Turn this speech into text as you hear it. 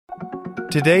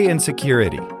Today in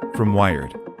Security from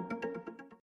Wired.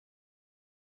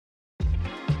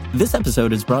 This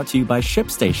episode is brought to you by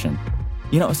ShipStation.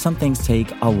 You know, some things take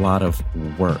a lot of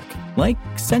work, like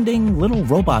sending little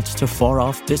robots to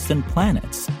far-off distant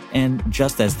planets. And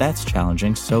just as that's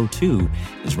challenging, so too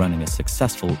is running a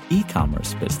successful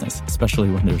e-commerce business, especially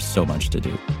when there's so much to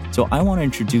do. So I want to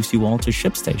introduce you all to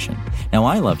ShipStation. Now,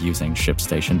 I love using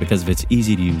ShipStation because of its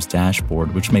easy-to-use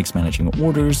dashboard, which makes managing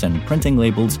orders and printing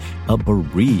labels a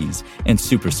breeze and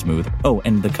super smooth. Oh,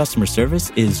 and the customer service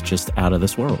is just out of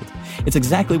this world. It's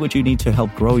exactly what you need to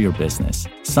help grow your business.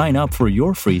 Sign up for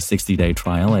your free 60-day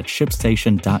trial at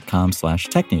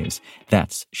shipstation.com/technews.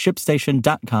 That's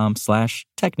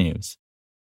shipstation.com/technews.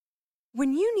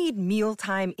 When you need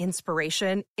mealtime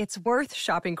inspiration, it's worth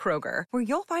shopping Kroger, where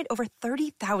you'll find over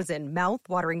 30,000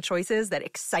 mouth-watering choices that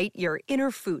excite your inner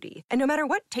foodie. And no matter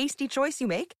what tasty choice you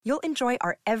make, you'll enjoy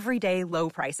our everyday low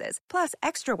prices, plus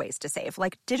extra ways to save,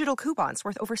 like digital coupons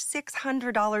worth over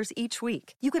 $600 each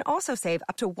week. You can also save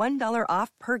up to $1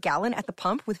 off per gallon at the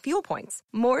pump with fuel points.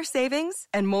 More savings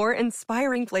and more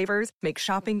inspiring flavors make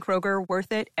shopping Kroger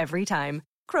worth it every time.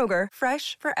 Kroger,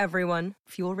 fresh for everyone.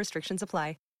 Fuel restrictions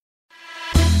apply.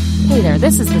 Hey there,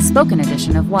 this is the spoken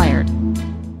edition of Wired.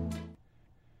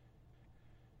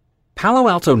 Palo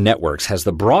Alto Networks has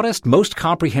the broadest, most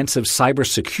comprehensive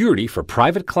cybersecurity for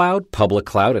private cloud, public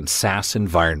cloud, and SaaS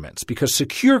environments because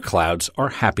secure clouds are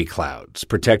happy clouds.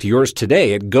 Protect yours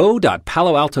today at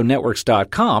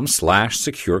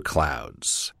go.paloaltonetworks.com/secure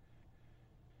clouds.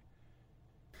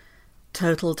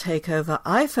 Total-Takeover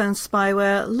iPhone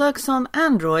spyware lurks on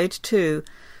Android too,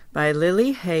 by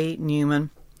Lily Hay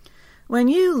Newman. When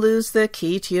you lose the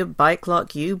key to your bike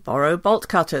lock, you borrow bolt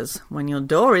cutters. When your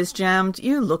door is jammed,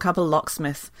 you look up a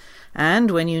locksmith.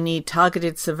 And when you need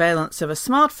targeted surveillance of a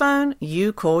smartphone,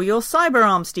 you call your cyber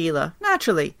arms dealer,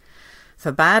 naturally.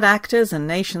 For bad actors and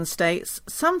nation-states,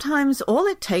 sometimes all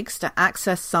it takes to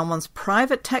access someone's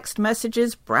private text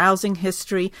messages, browsing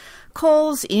history,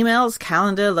 calls, emails,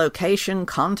 calendar, location,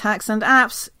 contacts, and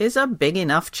apps is a big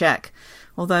enough check,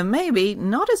 although maybe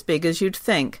not as big as you'd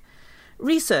think.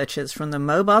 Researchers from the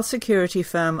mobile security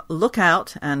firm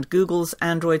Lookout and Google's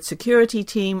Android security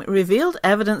team revealed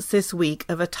evidence this week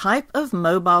of a type of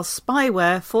mobile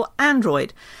spyware for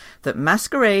Android that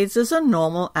masquerades as a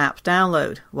normal app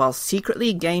download, while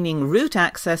secretly gaining root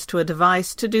access to a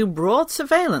device to do broad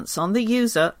surveillance on the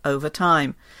user over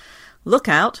time.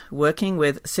 Lookout, working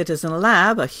with Citizen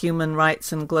Lab, a human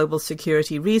rights and global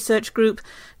security research group,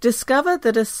 discovered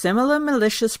that a similar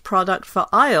malicious product for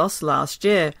iOS last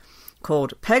year,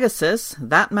 called Pegasus,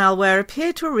 that malware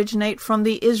appeared to originate from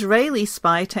the Israeli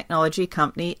spy technology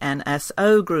company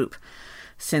NSO Group.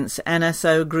 Since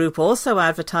NSO Group also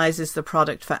advertises the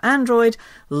product for Android,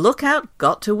 Lookout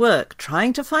got to work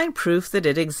trying to find proof that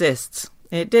it exists.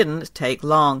 It didn't take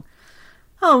long.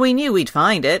 "Oh, we knew we'd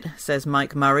find it," says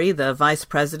Mike Murray, the Vice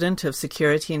President of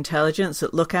Security Intelligence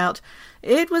at Lookout.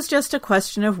 "It was just a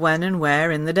question of when and where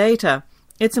in the data.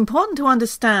 It's important to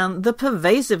understand the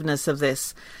pervasiveness of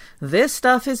this. This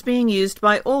stuff is being used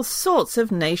by all sorts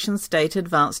of nation-state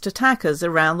advanced attackers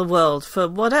around the world for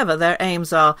whatever their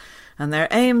aims are, and their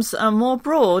aims are more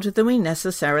broad than we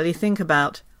necessarily think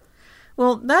about."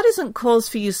 Well, that isn't cause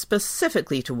for you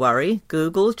specifically to worry.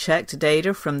 Google checked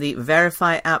data from the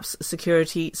Verify Apps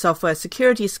software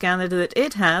security scanner that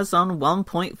it has on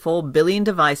 1.4 billion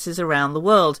devices around the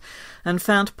world, and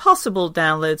found possible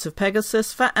downloads of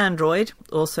Pegasus for Android,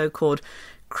 also called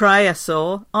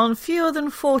Cryosaur, on fewer than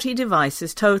 40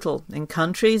 devices total, in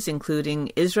countries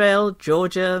including Israel,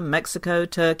 Georgia, Mexico,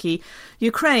 Turkey,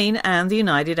 Ukraine, and the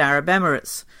United Arab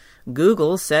Emirates.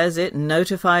 Google says it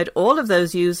notified all of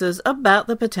those users about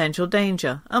the potential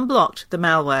danger and blocked the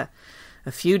malware.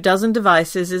 A few dozen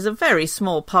devices is a very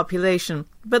small population,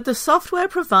 but the software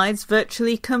provides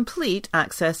virtually complete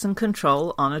access and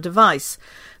control on a device.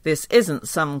 This isn't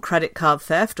some credit card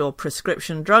theft or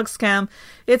prescription drug scam.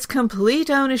 It's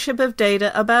complete ownership of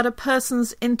data about a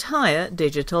person's entire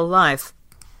digital life.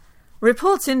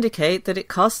 Reports indicate that it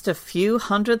costs a few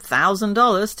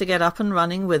 $100,000 to get up and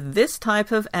running with this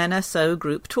type of NSO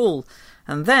Group tool,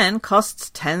 and then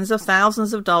costs tens of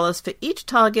thousands of dollars for each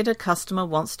target a customer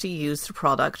wants to use the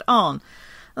product on.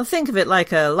 Think of it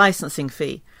like a licensing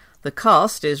fee. The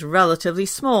cost is relatively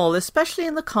small, especially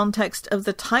in the context of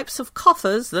the types of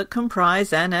coffers that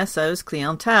comprise NSO's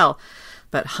clientele,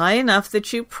 but high enough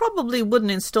that you probably wouldn't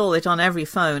install it on every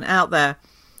phone out there.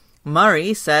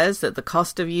 Murray says that the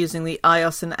cost of using the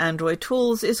iOS and Android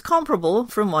tools is comparable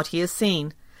from what he has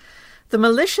seen. The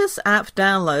malicious app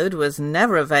download was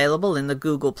never available in the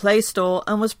Google Play Store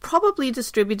and was probably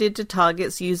distributed to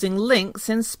targets using links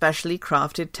in specially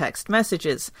crafted text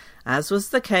messages, as was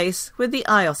the case with the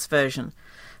iOS version.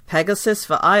 Pegasus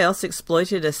for iOS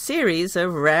exploited a series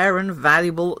of rare and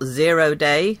valuable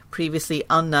zero-day, previously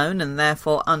unknown and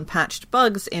therefore unpatched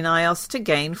bugs in iOS to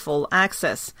gain full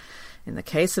access. In the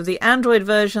case of the Android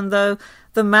version, though,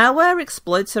 the malware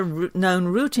exploits a known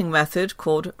routing method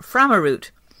called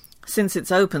framaroot. Since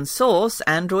it's open source,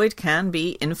 Android can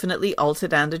be infinitely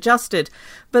altered and adjusted,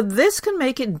 but this can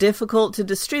make it difficult to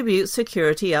distribute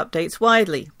security updates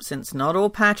widely, since not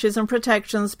all patches and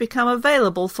protections become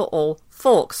available for all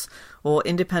forks, or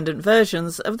independent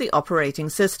versions of the operating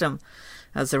system.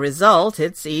 As a result,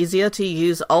 it's easier to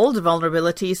use old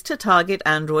vulnerabilities to target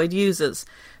Android users,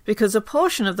 because a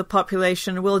portion of the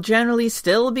population will generally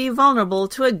still be vulnerable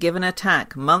to a given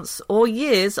attack months or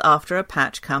years after a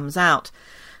patch comes out.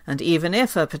 And even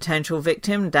if a potential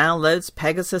victim downloads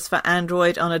Pegasus for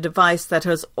Android on a device that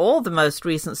has all the most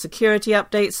recent security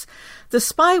updates, the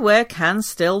spyware can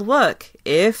still work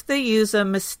if the user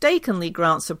mistakenly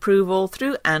grants approval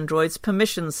through Android's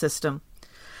permissions system.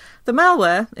 The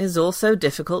malware is also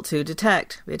difficult to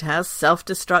detect. It has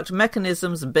self-destruct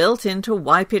mechanisms built in to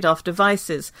wipe it off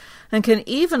devices, and can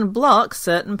even block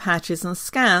certain patches and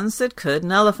scans that could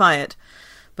nullify it.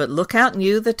 But Lookout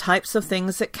knew the types of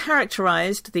things that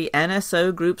characterized the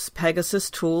NSO Group's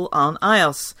Pegasus tool on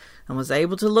iOS, and was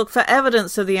able to look for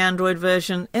evidence of the Android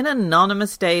version in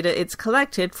anonymous data it's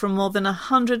collected from more than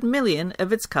 100 million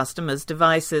of its customers'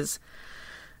 devices.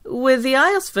 With the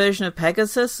iOS version of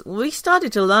Pegasus, we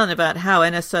started to learn about how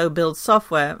NSO builds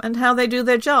software and how they do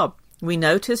their job. We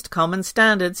noticed common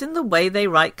standards in the way they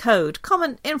write code,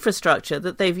 common infrastructure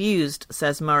that they've used,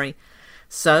 says Murray.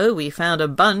 So we found a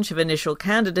bunch of initial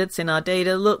candidates in our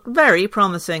data looked very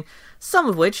promising, some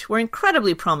of which were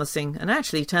incredibly promising and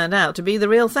actually turned out to be the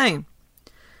real thing.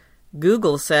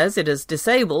 Google says it has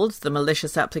disabled the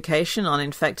malicious application on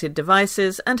infected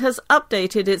devices and has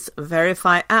updated its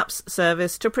Verify Apps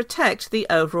service to protect the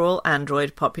overall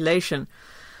Android population.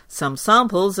 Some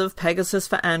samples of Pegasus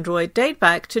for Android date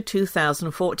back to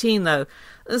 2014, though,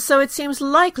 so it seems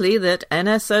likely that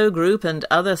NSO Group and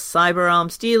other cyber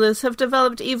arms dealers have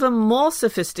developed even more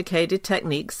sophisticated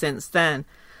techniques since then.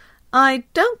 I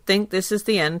don't think this is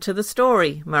the end to the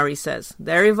story, Murray says.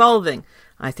 They're evolving.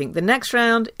 I think the next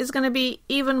round is going to be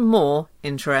even more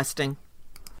interesting.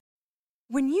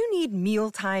 When you need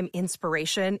mealtime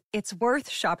inspiration, it's worth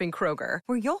shopping Kroger,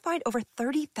 where you'll find over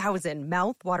 30,000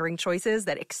 mouth-watering choices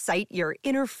that excite your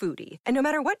inner foodie. And no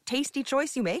matter what tasty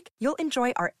choice you make, you'll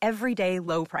enjoy our everyday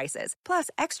low prices, plus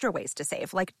extra ways to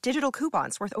save, like digital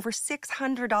coupons worth over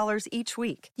 $600 each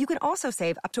week. You can also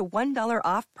save up to $1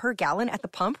 off per gallon at the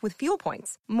pump with fuel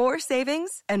points. More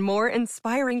savings and more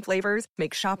inspiring flavors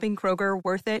make shopping Kroger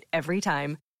worth it every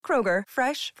time. Kroger,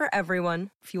 fresh for everyone.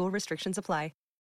 Fuel restrictions apply.